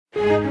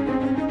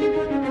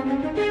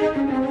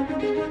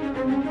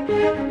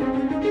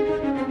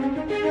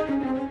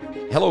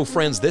Hello,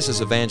 friends. This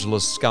is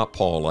Evangelist Scott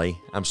Pauley.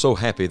 I'm so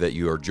happy that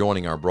you are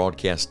joining our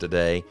broadcast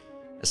today.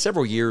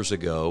 Several years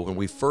ago, when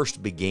we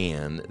first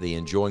began the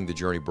Enjoying the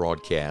Journey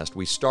broadcast,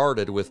 we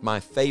started with my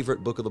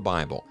favorite book of the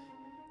Bible.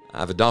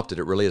 I've adopted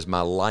it really as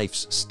my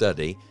life's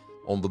study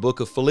on the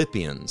book of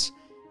Philippians.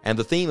 And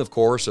the theme, of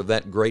course, of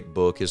that great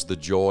book is the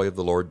joy of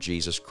the Lord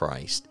Jesus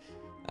Christ.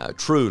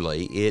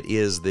 Truly, it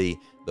is the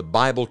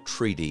Bible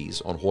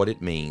treatise on what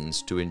it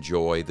means to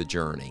enjoy the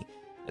journey.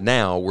 And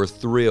now we're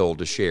thrilled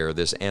to share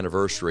this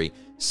anniversary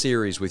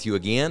series with you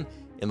again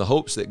in the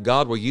hopes that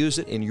God will use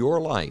it in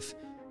your life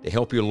to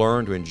help you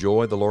learn to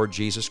enjoy the Lord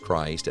Jesus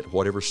Christ at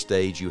whatever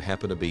stage you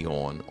happen to be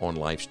on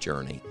life's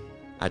journey.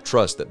 I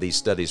trust that these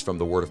studies from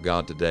the Word of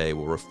God today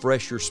will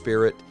refresh your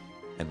spirit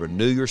and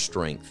renew your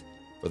strength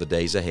for the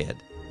days ahead.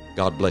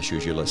 God bless you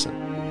as you listen.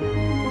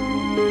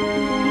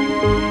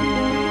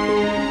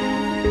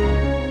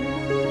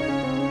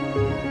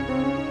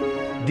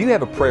 Do you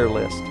have a prayer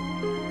list?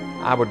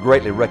 I would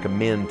greatly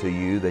recommend to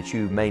you that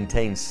you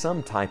maintain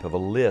some type of a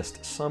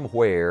list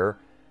somewhere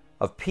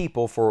of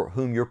people for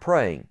whom you're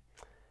praying.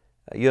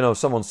 You know,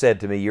 someone said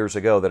to me years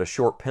ago that a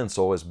short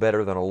pencil is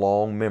better than a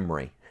long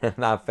memory,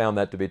 and I've found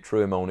that to be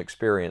true in my own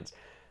experience.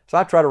 So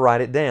I try to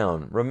write it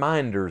down,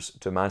 reminders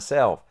to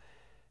myself.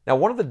 Now,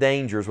 one of the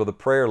dangers with a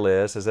prayer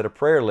list is that a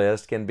prayer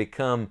list can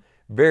become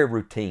very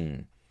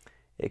routine.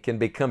 It can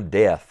become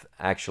death,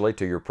 actually,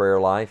 to your prayer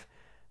life.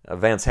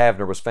 Vance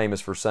Havner was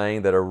famous for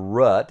saying that a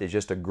rut is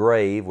just a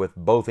grave with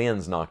both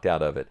ends knocked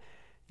out of it.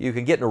 You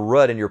can get in a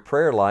rut in your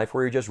prayer life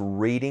where you're just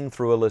reading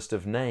through a list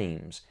of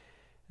names.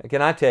 Can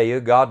I tell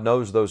you, God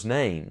knows those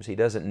names. He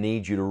doesn't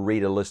need you to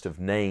read a list of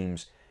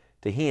names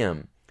to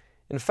Him.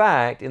 In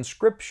fact, in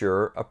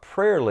Scripture, a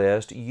prayer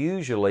list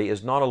usually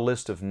is not a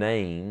list of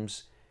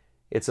names.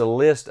 It's a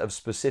list of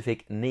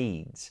specific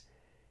needs.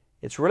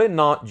 It's really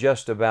not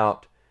just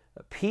about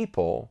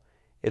people.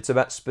 It's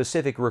about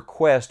specific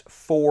requests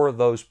for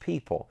those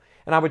people.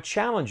 And I would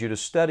challenge you to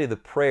study the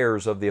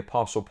prayers of the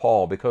Apostle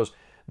Paul because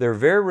they're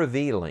very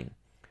revealing.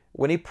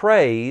 When he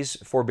prays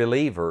for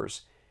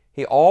believers,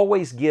 he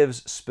always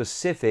gives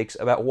specifics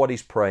about what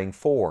he's praying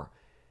for.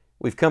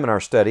 We've come in our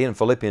study in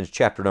Philippians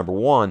chapter number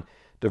 1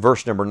 to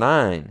verse number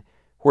 9,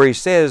 where he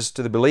says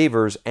to the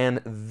believers, "And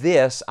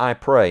this I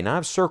pray." Now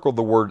I've circled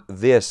the word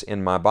 "this"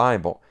 in my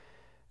Bible.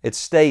 It's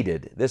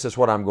stated, this is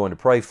what I'm going to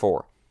pray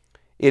for.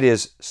 It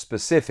is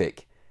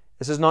specific.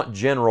 This is not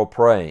general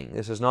praying.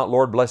 This is not,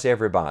 "Lord, bless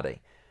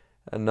everybody."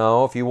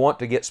 No, if you want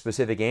to get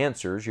specific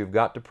answers, you've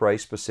got to pray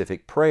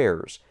specific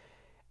prayers.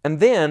 And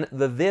then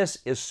the "this"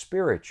 is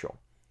spiritual.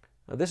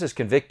 Now, this is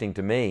convicting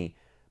to me,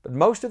 but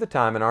most of the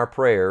time in our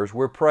prayers,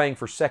 we're praying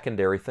for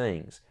secondary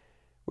things.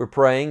 We're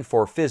praying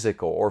for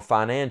physical or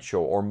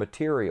financial or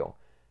material.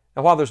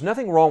 And while there's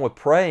nothing wrong with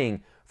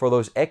praying for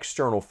those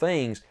external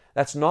things,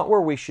 that's not where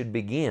we should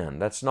begin.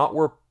 That's not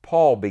where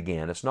Paul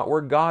began. It's not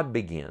where God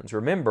begins.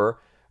 Remember,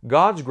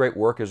 God's great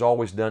work is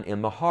always done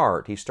in the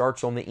heart. He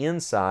starts on the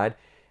inside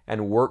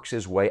and works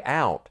His way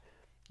out.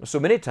 So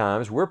many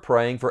times we're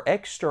praying for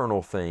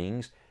external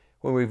things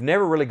when we've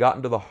never really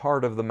gotten to the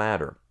heart of the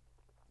matter.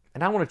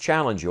 And I want to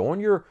challenge you, on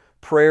your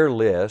prayer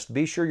list,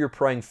 be sure you're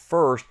praying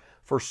first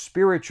for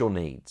spiritual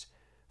needs,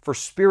 for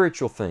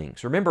spiritual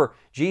things. Remember,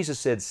 Jesus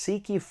said,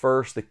 "Seek ye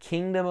first the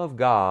kingdom of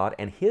God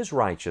and His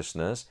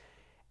righteousness,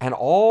 and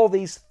all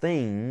these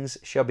things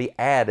shall be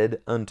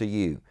added unto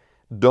you."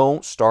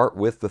 Don't start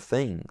with the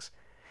things.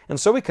 And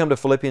so we come to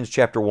Philippians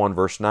chapter 1,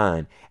 verse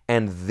 9.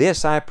 "And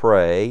this I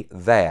pray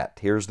that,"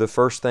 here's the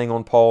first thing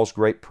on Paul's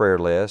great prayer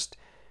list,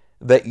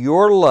 "that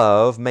your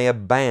love may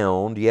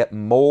abound yet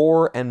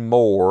more and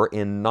more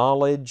in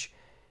knowledge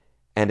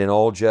and in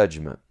all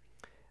judgment."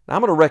 Now,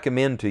 I'm going to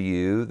recommend to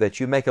you that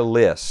you make a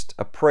list,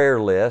 a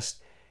prayer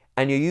list,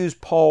 and you use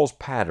Paul's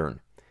pattern.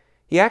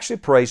 He actually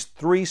prays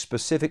 3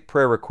 specific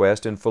prayer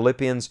requests in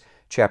Philippians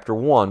chapter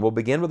 1. We'll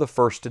begin with the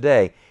first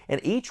today,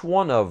 and each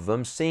one of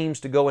them seems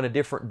to go in a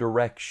different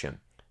direction.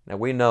 Now,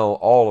 we know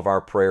all of our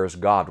prayers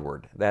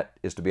Godward. That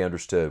is to be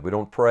understood. We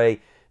don't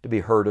pray to be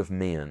heard of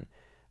men.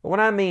 But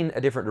when I mean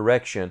a different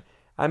direction,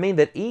 I mean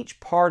that each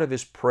part of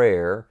his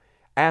prayer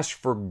asks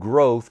for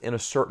growth in a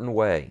certain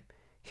way.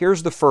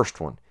 Here's the first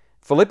one.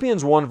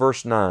 Philippians 1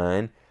 verse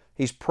 9,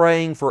 he's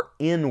praying for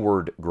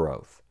inward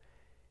growth.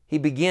 He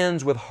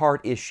begins with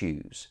heart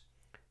issues.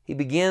 He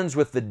begins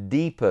with the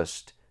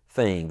deepest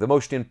thing, the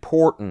most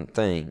important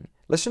thing.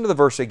 Listen to the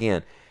verse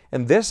again.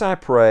 "And this I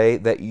pray,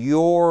 that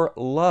your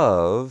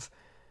love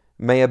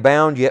may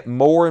abound yet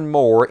more and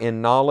more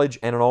in knowledge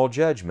and in all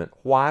judgment."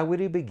 Why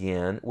would he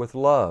begin with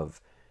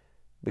love?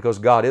 Because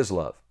God is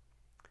love.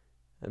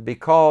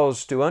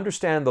 Because to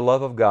understand the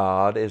love of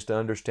God is to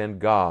understand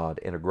God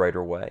in a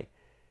greater way.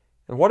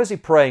 And what is he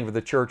praying for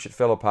the church at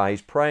Philippi?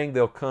 He's praying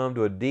they'll come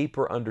to a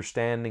deeper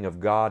understanding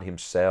of God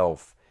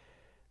Himself.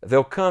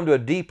 They'll come to a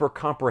deeper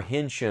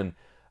comprehension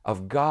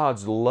of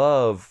God's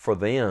love for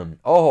them.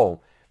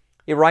 Oh,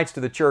 he writes to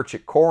the church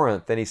at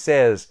Corinth and he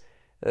says,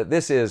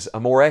 this is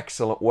a more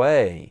excellent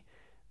way.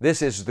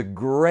 This is the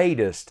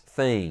greatest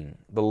thing,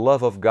 the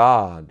love of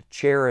God,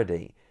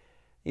 charity.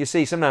 You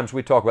see, sometimes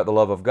we talk about the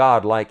love of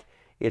God like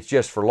it's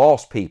just for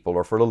lost people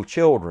or for little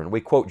children.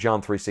 We quote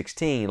John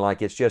 3:16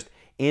 like it's just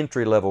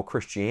entry-level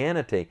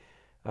Christianity.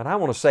 And I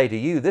want to say to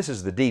you, this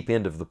is the deep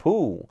end of the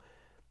pool.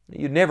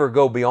 You never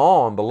go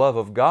beyond the love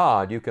of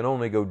God. You can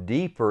only go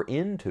deeper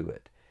into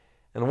it.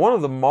 And one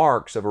of the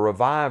marks of a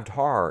revived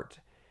heart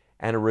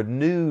and a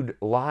renewed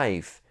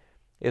life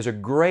is a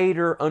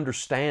greater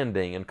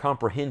understanding and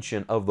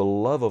comprehension of the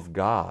love of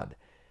God.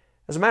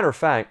 As a matter of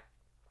fact,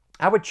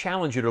 I would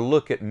challenge you to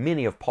look at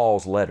many of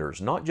Paul's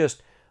letters, not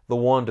just the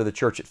one to the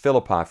church at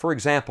Philippi. For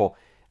example,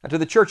 to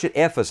the church at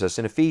Ephesus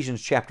in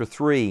Ephesians chapter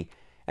 3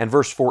 and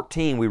verse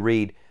 14 we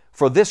read,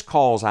 "For this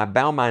cause I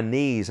bow my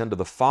knees unto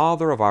the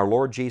Father of our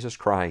Lord Jesus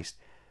Christ,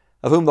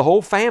 of whom the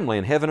whole family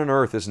in heaven and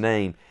earth is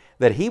named,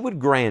 that He would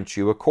grant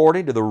you,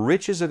 according to the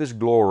riches of His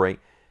glory,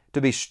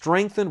 to be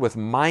strengthened with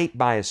might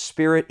by His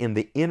Spirit in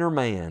the inner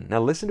man."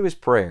 Now listen to his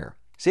prayer.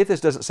 See if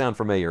this doesn't sound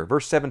familiar.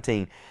 Verse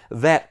 17,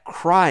 "That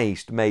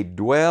Christ may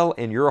dwell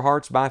in your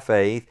hearts by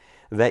faith,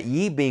 that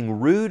ye being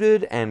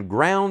rooted and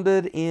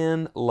grounded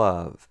in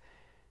love,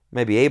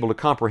 may be able to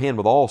comprehend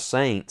with all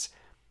saints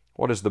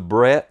what is the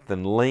breadth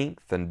and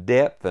length and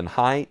depth and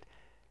height,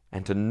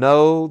 and to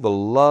know the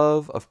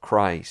love of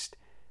Christ,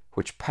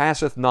 which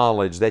passeth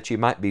knowledge, that ye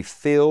might be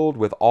filled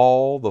with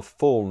all the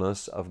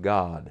fullness of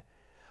God."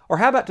 Or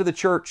how about to the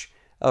church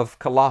of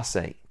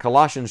Colossae?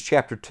 Colossians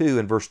chapter 2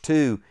 and verse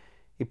 2,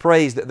 he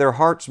prays that their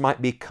hearts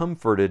might be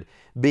comforted,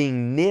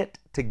 being knit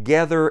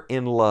together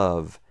in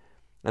love,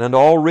 and unto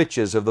all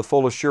riches of the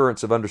full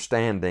assurance of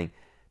understanding,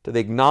 to the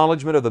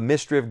acknowledgement of the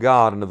mystery of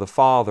God and of the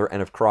Father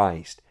and of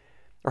Christ.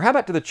 Or how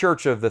about to the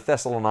church of the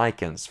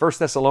Thessalonians? 1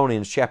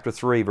 Thessalonians chapter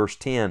 3, verse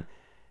 10,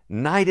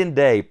 "Night and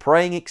day,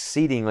 praying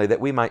exceedingly that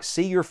we might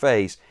see your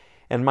face,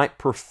 and might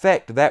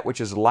perfect that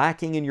which is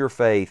lacking in your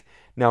faith.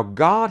 Now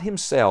God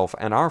Himself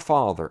and our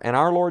Father and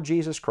our Lord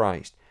Jesus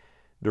Christ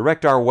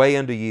direct our way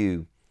unto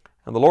you,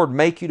 and the Lord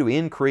make you to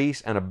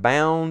increase and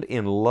abound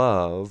in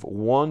love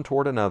one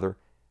toward another,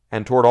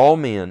 and toward all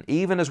men,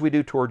 even as we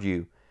do toward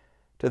you,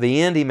 to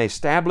the end He may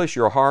establish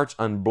your hearts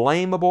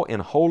unblameable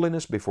in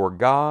holiness before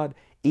God,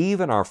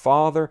 even our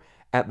Father,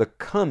 at the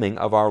coming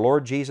of our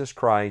Lord Jesus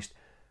Christ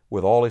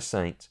with all His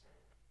saints."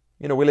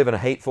 You know, we live in a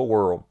hateful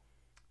world.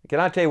 Can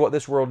I tell you what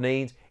this world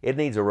needs? It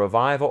needs a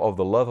revival of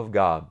the love of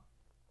God.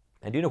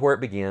 And do you know where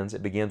it begins?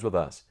 It begins with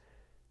us.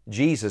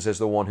 Jesus is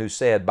the one who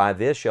said, "By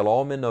this shall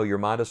all men know you're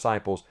my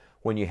disciples,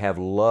 when you have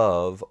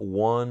love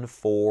one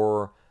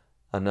for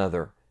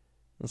another."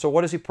 And so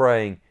what is He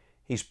praying?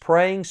 He's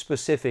praying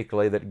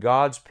specifically that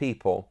God's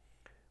people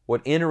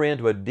would enter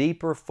into a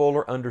deeper,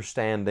 fuller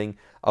understanding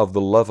of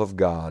the love of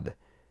God.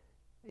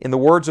 In the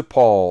words of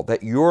Paul,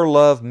 that your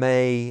love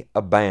may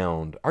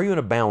abound. Are you an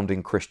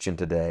abounding Christian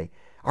today?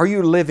 Are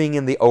you living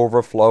in the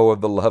overflow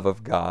of the love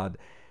of God?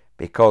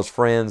 Because,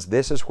 friends,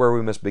 this is where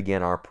we must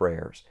begin our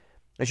prayers.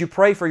 As you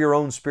pray for your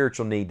own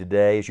spiritual need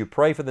today, as you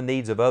pray for the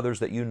needs of others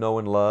that you know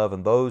and love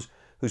and those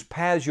whose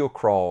paths you'll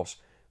cross,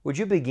 would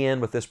you begin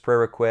with this prayer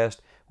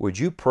request? Would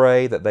you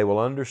pray that they will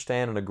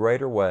understand in a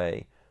greater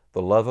way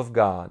the love of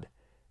God,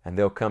 and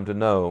they'll come to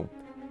know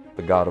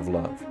the God of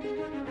love?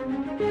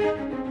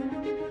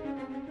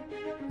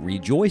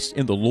 Rejoice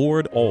in the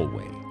Lord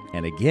always,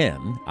 and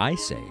again I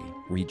say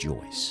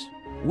rejoice.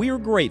 We are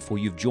grateful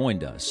you've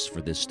joined us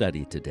for this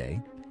study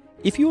today.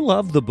 If you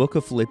love the book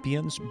of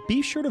Philippians,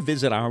 be sure to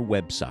visit our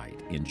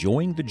website,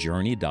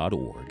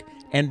 enjoyingthejourney.org,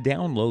 and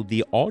download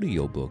the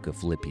audiobook of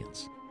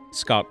Philippians.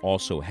 Scott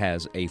also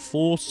has a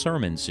full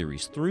sermon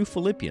series through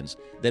Philippians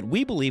that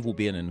we believe will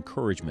be an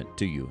encouragement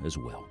to you as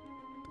well.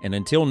 And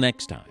until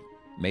next time,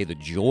 may the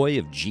joy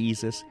of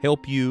Jesus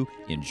help you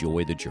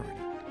enjoy the journey.